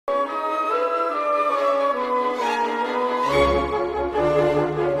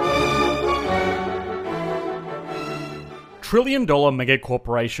trillion-dollar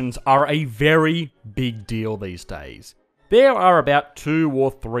megacorporations are a very big deal these days. There are about 2 or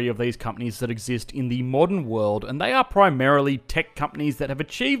 3 of these companies that exist in the modern world, and they are primarily tech companies that have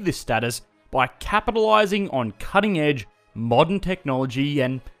achieved this status by capitalizing on cutting-edge, modern technology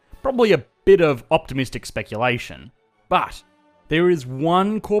and probably a bit of optimistic speculation. But there is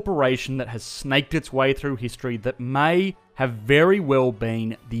one corporation that has snaked its way through history that may have very well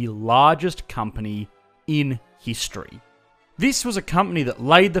been the largest company in history. This was a company that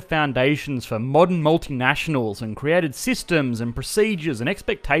laid the foundations for modern multinationals and created systems and procedures and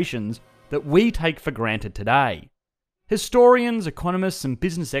expectations that we take for granted today. Historians, economists, and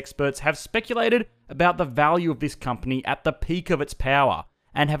business experts have speculated about the value of this company at the peak of its power,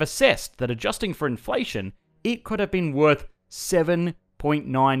 and have assessed that adjusting for inflation, it could have been worth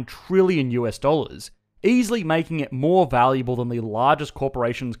 $7.9 trillion, easily making it more valuable than the largest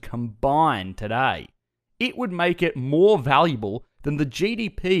corporations combined today. It would make it more valuable than the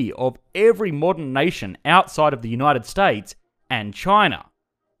GDP of every modern nation outside of the United States and China.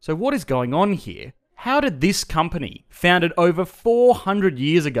 So what is going on here? How did this company, founded over 400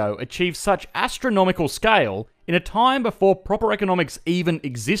 years ago, achieve such astronomical scale in a time before proper economics even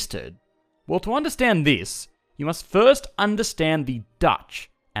existed? Well, to understand this, you must first understand the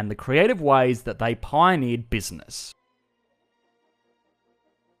Dutch and the creative ways that they pioneered business.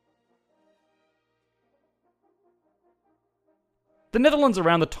 The Netherlands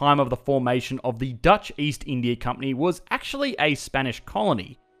around the time of the formation of the Dutch East India Company was actually a Spanish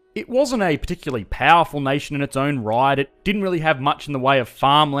colony. It wasn't a particularly powerful nation in its own right. It didn't really have much in the way of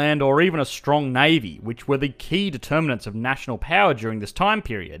farmland or even a strong navy, which were the key determinants of national power during this time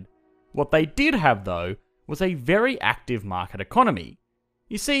period. What they did have, though, was a very active market economy.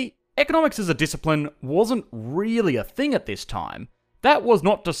 You see, economics as a discipline wasn't really a thing at this time. That was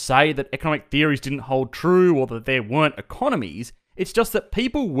not to say that economic theories didn't hold true or that there weren't economies, it's just that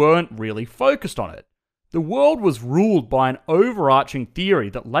people weren't really focused on it. The world was ruled by an overarching theory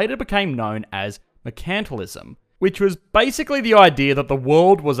that later became known as mercantilism, which was basically the idea that the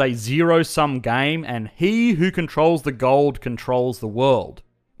world was a zero-sum game and he who controls the gold controls the world.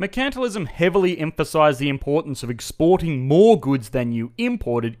 Mercantilism heavily emphasized the importance of exporting more goods than you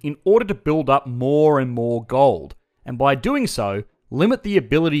imported in order to build up more and more gold, and by doing so, limit the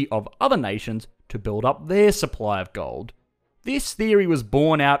ability of other nations to build up their supply of gold. This theory was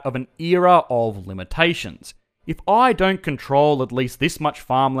born out of an era of limitations. If I don't control at least this much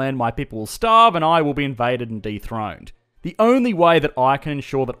farmland, my people will starve and I will be invaded and dethroned. The only way that I can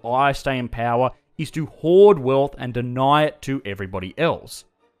ensure that I stay in power is to hoard wealth and deny it to everybody else.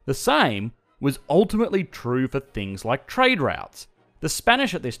 The same was ultimately true for things like trade routes. The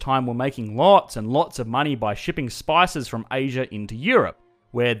Spanish at this time were making lots and lots of money by shipping spices from Asia into Europe,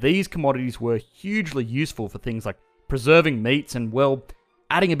 where these commodities were hugely useful for things like preserving meats and, well,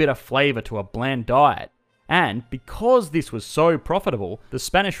 adding a bit of flavour to a bland diet. And because this was so profitable, the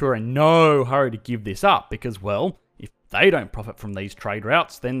Spanish were in no hurry to give this up because, well, if they don't profit from these trade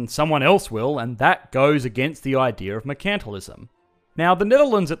routes, then someone else will, and that goes against the idea of mercantilism. Now, the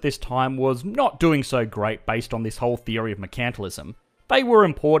Netherlands at this time was not doing so great based on this whole theory of mercantilism. They were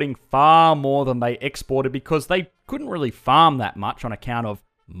importing far more than they exported because they couldn't really farm that much on account of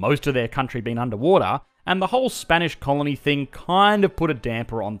most of their country being underwater, and the whole Spanish colony thing kind of put a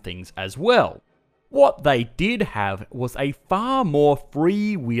damper on things as well. What they did have was a far more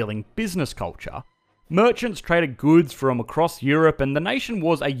freewheeling business culture. Merchants traded goods from across Europe, and the nation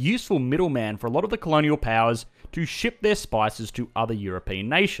was a useful middleman for a lot of the colonial powers to ship their spices to other European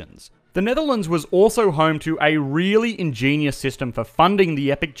nations. The Netherlands was also home to a really ingenious system for funding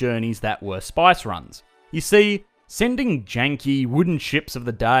the epic journeys that were spice runs. You see, sending janky wooden ships of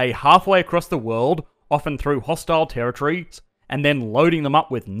the day halfway across the world, often through hostile territories, and then loading them up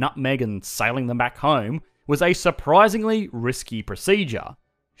with nutmeg and sailing them back home, was a surprisingly risky procedure.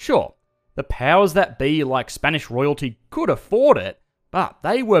 Sure, the powers that be like Spanish royalty could afford it, but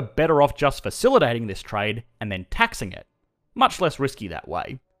they were better off just facilitating this trade and then taxing it. Much less risky that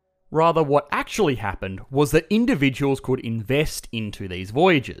way. Rather, what actually happened was that individuals could invest into these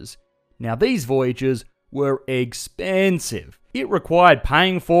voyages. Now, these voyages were expensive. It required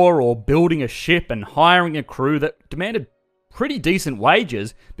paying for or building a ship and hiring a crew that demanded pretty decent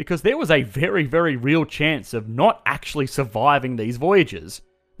wages because there was a very, very real chance of not actually surviving these voyages.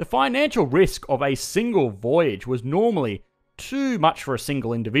 The financial risk of a single voyage was normally too much for a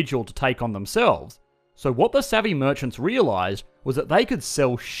single individual to take on themselves. So what the savvy merchants realized was that they could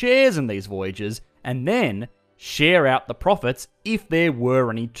sell shares in these voyages and then share out the profits if there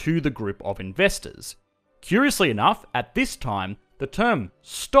were any to the group of investors. Curiously enough, at this time, the term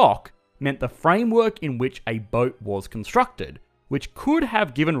stock meant the framework in which a boat was constructed, which could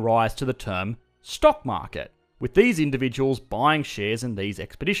have given rise to the term stock market, with these individuals buying shares in these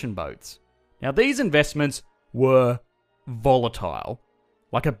expedition boats. Now, these investments were volatile.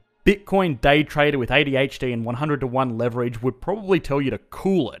 Like a Bitcoin day trader with ADHD and 100-to-1 leverage would probably tell you to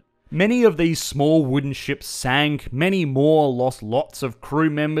cool it. Many of these small wooden ships sank, many more lost lots of crew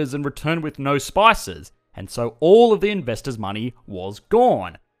members and returned with no spices, and so all of the investors' money was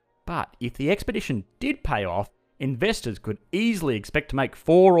gone. But if the expedition did pay off, investors could easily expect to make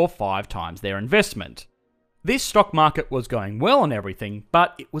 4 or 5 times their investment. This stock market was going well and everything,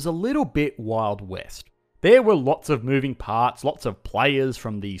 but it was a little bit Wild West. There were lots of moving parts, lots of players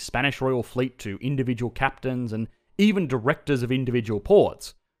from the Spanish royal fleet to individual captains and even directors of individual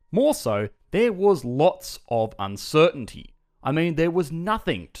ports. More so, there was lots of uncertainty. I mean, there was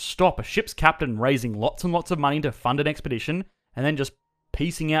nothing to stop a ship's captain raising lots and lots of money to fund an expedition and then just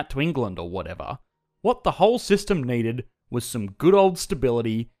piecing out to England or whatever. What the whole system needed was some good old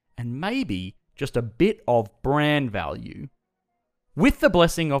stability and maybe just a bit of brand value. With the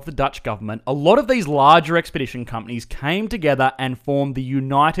blessing of the Dutch government, a lot of these larger expedition companies came together and formed the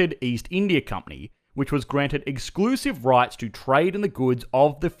United East India Company, which was granted exclusive rights to trade in the goods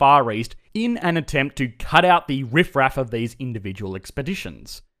of the Far East in an attempt to cut out the riffraff of these individual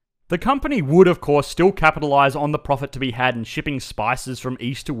expeditions. The company would, of course, still capitalise on the profit to be had in shipping spices from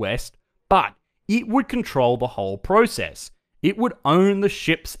east to west, but it would control the whole process. It would own the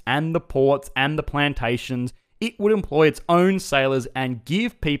ships and the ports and the plantations. It would employ its own sailors and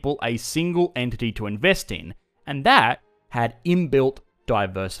give people a single entity to invest in, and that had inbuilt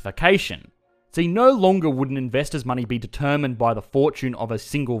diversification. See, no longer would an investor's money be determined by the fortune of a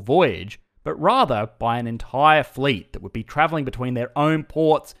single voyage, but rather by an entire fleet that would be travelling between their own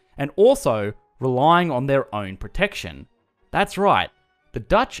ports and also relying on their own protection. That's right, the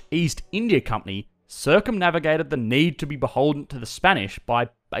Dutch East India Company circumnavigated the need to be beholden to the Spanish by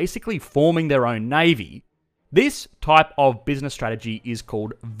basically forming their own navy. This type of business strategy is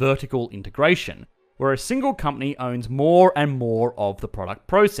called vertical integration, where a single company owns more and more of the product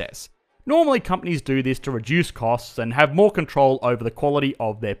process. Normally, companies do this to reduce costs and have more control over the quality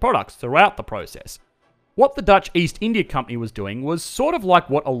of their products throughout the process. What the Dutch East India Company was doing was sort of like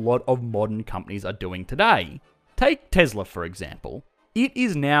what a lot of modern companies are doing today. Take Tesla, for example. It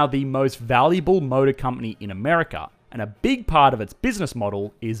is now the most valuable motor company in America, and a big part of its business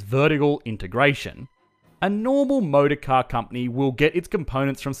model is vertical integration. A normal motor car company will get its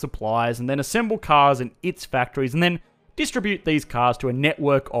components from suppliers and then assemble cars in its factories and then distribute these cars to a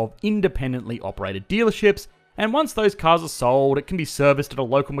network of independently operated dealerships, and once those cars are sold, it can be serviced at a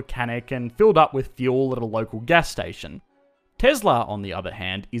local mechanic and filled up with fuel at a local gas station. Tesla, on the other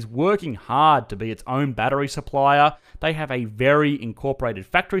hand, is working hard to be its own battery supplier. They have a very incorporated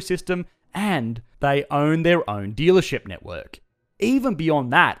factory system, and they own their own dealership network. Even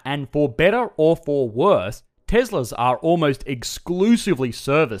beyond that, and for better or for worse, Teslas are almost exclusively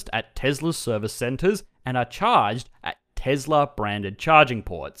serviced at Tesla's service centers and are charged at Tesla-branded charging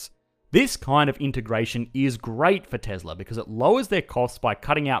ports. This kind of integration is great for Tesla because it lowers their costs by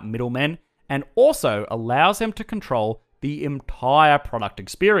cutting out middlemen and also allows them to control the entire product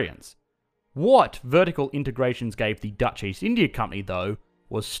experience. What vertical integrations gave the Dutch East India Company, though,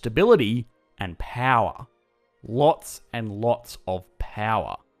 was stability and power. Lots and lots of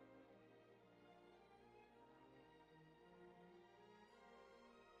power.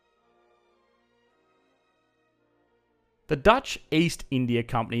 The Dutch East India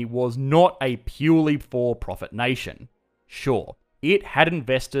Company was not a purely for-profit nation. Sure, it had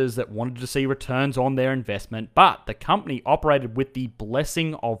investors that wanted to see returns on their investment, but the company operated with the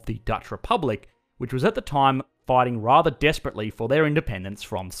blessing of the Dutch Republic, which was at the time fighting rather desperately for their independence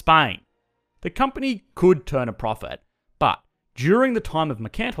from Spain. The company could turn a profit, but during the time of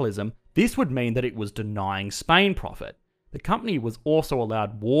mercantilism, this would mean that it was denying Spain profit. The company was also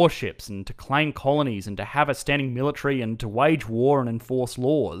allowed warships and to claim colonies and to have a standing military and to wage war and enforce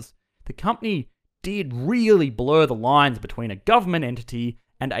laws. The company did really blur the lines between a government entity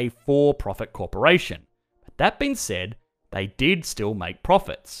and a for-profit corporation. But that being said, they did still make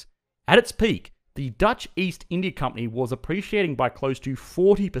profits. At its peak, the Dutch East India Company was appreciating by close to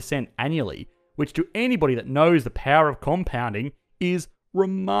 40% annually, which to anybody that knows the power of compounding is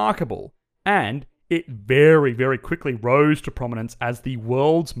remarkable. And it very, very quickly rose to prominence as the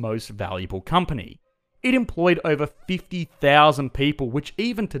world's most valuable company. It employed over 50,000 people, which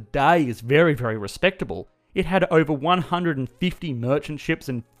even today is very, very respectable. It had over 150 merchant ships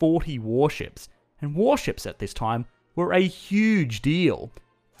and 40 warships. And warships at this time were a huge deal.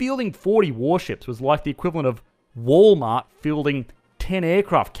 Fielding 40 warships was like the equivalent of Walmart fielding 10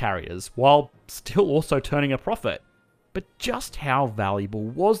 aircraft carriers, while still also turning a profit. But just how valuable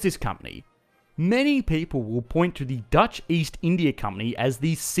was this company? Many people will point to the Dutch East India Company as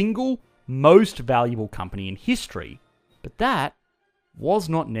the single most valuable company in history, but that was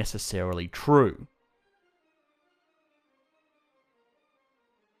not necessarily true.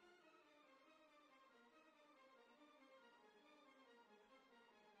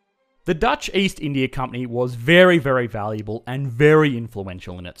 The Dutch East India Company was very, very valuable and very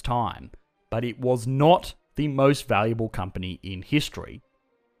influential in its time, but it was not the most valuable company in history.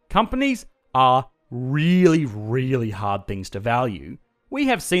 Companies are really, really hard things to value. We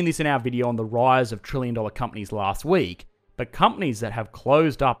have seen this in our video on the rise of trillion-dollar companies last week, but companies that have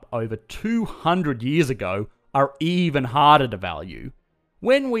closed up over 200 years ago are even harder to value.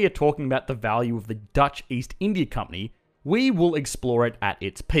 When we are talking about the value of the Dutch East India Company, we will explore it at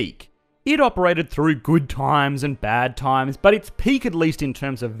its peak. It operated through good times and bad times, but its peak, at least in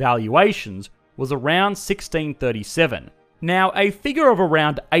terms of valuations, was around 1637. Now, a figure of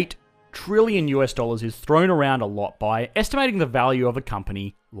around $8 trillion is thrown around a lot by estimating the value of a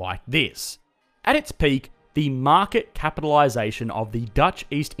company like this. At its peak, the market capitalization of the Dutch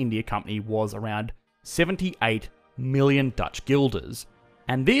East India Company was around 78 million Dutch guilders,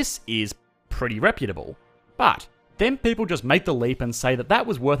 and this is pretty reputable. But then people just make the leap and say that that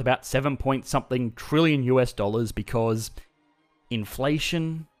was worth about 7 point something trillion because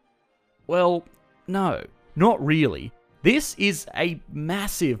inflation? Well, no, not really. This is a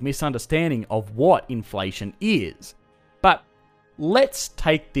massive misunderstanding of what inflation is. But let's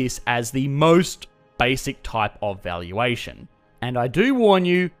take this as the most basic type of valuation. And I do warn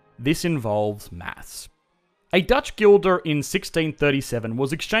you, this involves maths. A Dutch guilder in 1637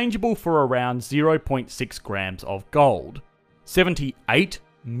 was exchangeable for around 0.6 grams of gold. 78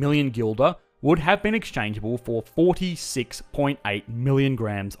 million guilder would have been exchangeable for 46.8 million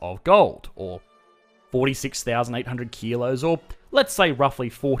grams of gold, or 46,800 kilos, or let's say roughly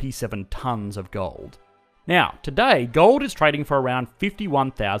 47 tons of gold. Now, today, gold is trading for around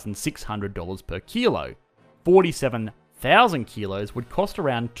 $51,600 per kilo. 47,000 kilos would cost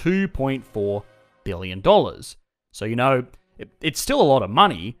around $2.4 billion. So, it's still a lot of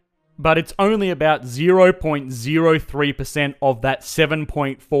money, but it's only about 0.03% of that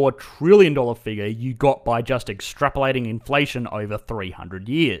 $7.4 trillion figure you got by just extrapolating inflation over 300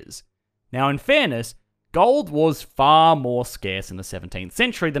 years. Now, in fairness, gold was far more scarce in the 17th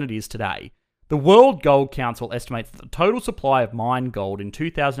century than it is today. The World Gold Council estimates that the total supply of mined gold in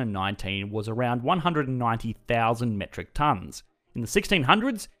 2019 was around 190,000 metric tons. In the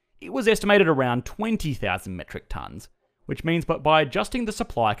 1600s, it was estimated around 20,000 metric tons, which means that by adjusting the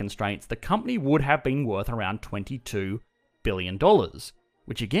supply constraints, the company would have been worth around $22 billion,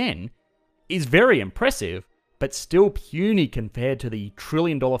 which again, is very impressive, but still puny compared to the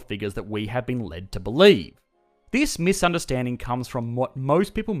trillion-dollar figures that we have been led to believe. This misunderstanding comes from what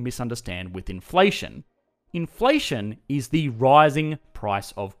most people misunderstand with inflation. Inflation is the rising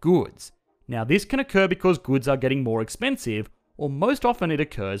price of goods. Now, this can occur because goods are getting more expensive, or most often it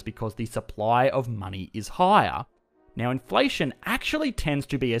occurs because the supply of money is higher. Now, inflation actually tends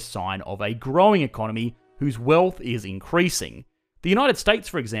to be a sign of a growing economy whose wealth is increasing. The United States,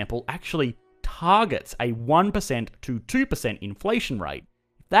 for example, actually targets a 1% to 2% inflation rate.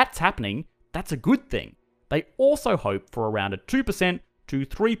 If that's happening, that's a good thing. They also hope for around a 2% to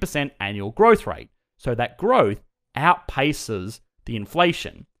 3% annual growth rate, so that growth outpaces the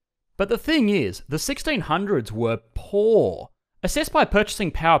inflation. But the thing is, the 1600s were poor. Assessed by Purchasing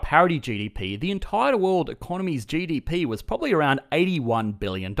Power Parity GDP, the entire world economy's GDP was probably around $81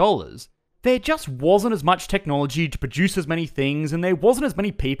 billion. There just wasn't as much technology to produce as many things, and there wasn't as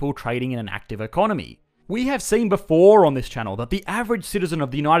many people trading in an active economy. We have seen before on this channel that the average citizen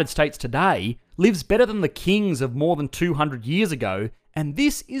of the United States today lives better than the kings of more than 200 years ago, and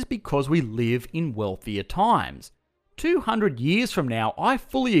this is because we live in wealthier times. 200 years from now, I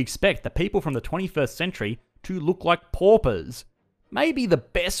fully expect the people from the 21st century to look like paupers. Maybe the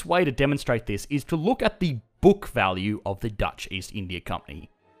best way to demonstrate this is to look at the book value of the Dutch East India Company.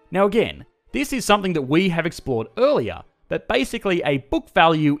 Now again, this is something that we have explored earlier, but basically a book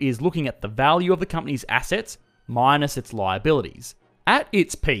value is looking at the value of the company's assets minus its liabilities. At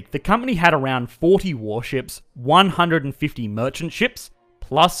its peak, the company had around 40 warships, 150 merchant ships,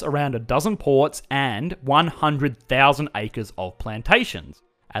 plus around a dozen ports and 100,000 acres of plantations,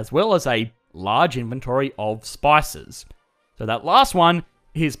 as well as a large inventory of spices. So that last one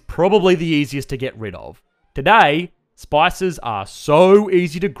is probably the easiest to get rid of. Today, spices are so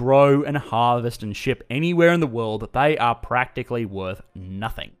easy to grow and harvest and ship anywhere in the world that they are practically worth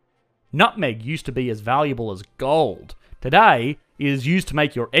nothing. Nutmeg used to be as valuable as gold. Today, is used to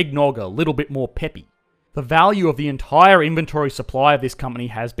make your eggnog a little bit more peppy. The value of the entire inventory supply of this company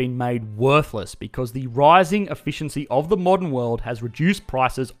has been made worthless because the rising efficiency of the modern world has reduced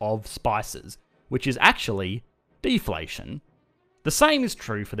prices of spices, which is actually deflation. The same is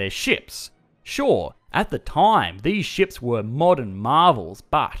true for their ships. Sure, at the time, these ships were modern marvels,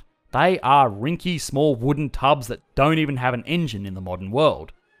 but they are rinky small wooden tubs that don't even have an engine in the modern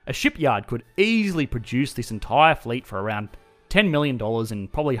world. A shipyard could easily produce this entire fleet for around $10 million in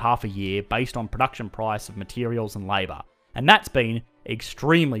probably half a year based on production price of materials and labour, and that's been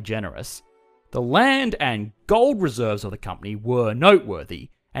extremely generous. The land and gold reserves of the company were noteworthy,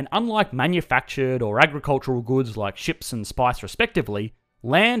 and unlike manufactured or agricultural goods like ships and spice respectively,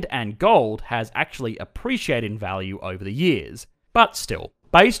 land and gold has actually appreciated in value over the years. But still,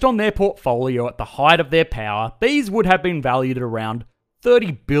 based on their portfolio at the height of their power, these would have been valued at around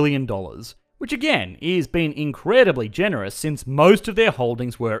 $30 billion, which again is been incredibly generous since most of their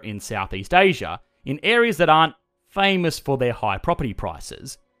holdings were in Southeast Asia, in areas that aren't famous for their high property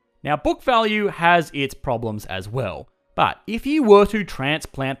prices. Now, book value has its problems as well, but if you were to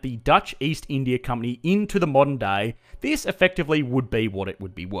transplant the Dutch East India Company into the modern day, this effectively would be what it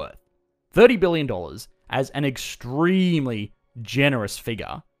would be worth. $30 billion as an extremely generous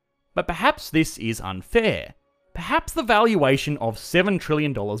figure. But perhaps this is unfair. Perhaps the valuation of $7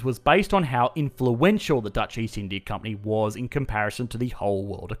 trillion was based on how influential the Dutch East India Company was in comparison to the whole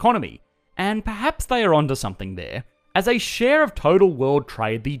world economy. And perhaps they are onto something there. As a share of total world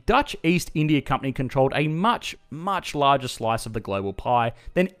trade, the Dutch East India Company controlled a much, much larger slice of the global pie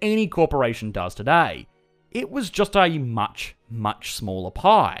than any corporation does today. It was just a much, much smaller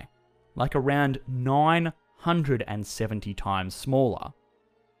pie. Like around 970 times smaller.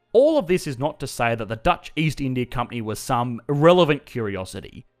 All of this is not to say that the Dutch East India Company was some irrelevant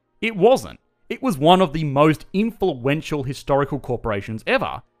curiosity. It wasn't. It was one of the most influential historical corporations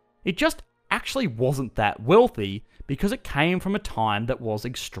ever. It just actually wasn't that wealthy because it came from a time that was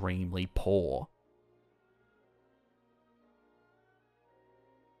extremely poor.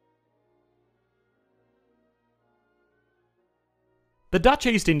 The Dutch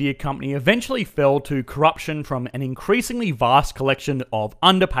East India Company eventually fell to corruption from an increasingly vast collection of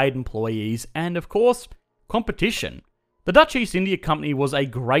underpaid employees and, of course, competition. The Dutch East India Company was a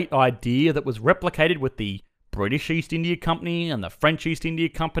great idea that was replicated with the British East India Company and the French East India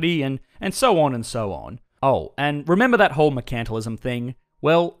Company and so on and so on. Oh, and remember that whole mercantilism thing?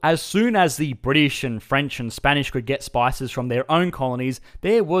 Well, as soon as the British and French and Spanish could get spices from their own colonies,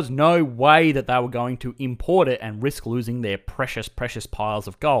 there was no way that they were going to import it and risk losing their precious, precious piles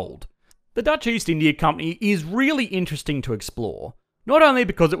of gold. The Dutch East India Company is really interesting to explore, not only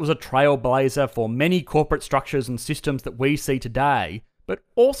because it was a trailblazer for many corporate structures and systems that we see today, but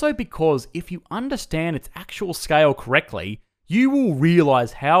also because if you understand its actual scale correctly, you will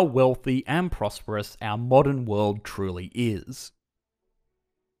realise how wealthy and prosperous our modern world truly is.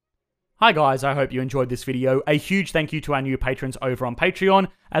 Hi guys, I hope you enjoyed this video. A huge thank you to our new patrons over on Patreon.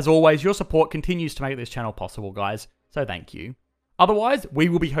 As always, your support continues to make this channel possible, guys, so thank you. Otherwise, we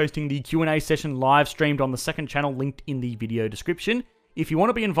will be hosting the Q&A session live streamed on the second channel linked in the video description. If you want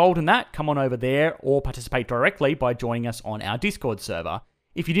to be involved in that, come on over there or participate directly by joining us on our Discord server.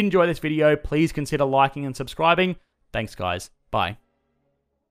 If you did enjoy this video, please consider liking and subscribing. Thanks guys, bye.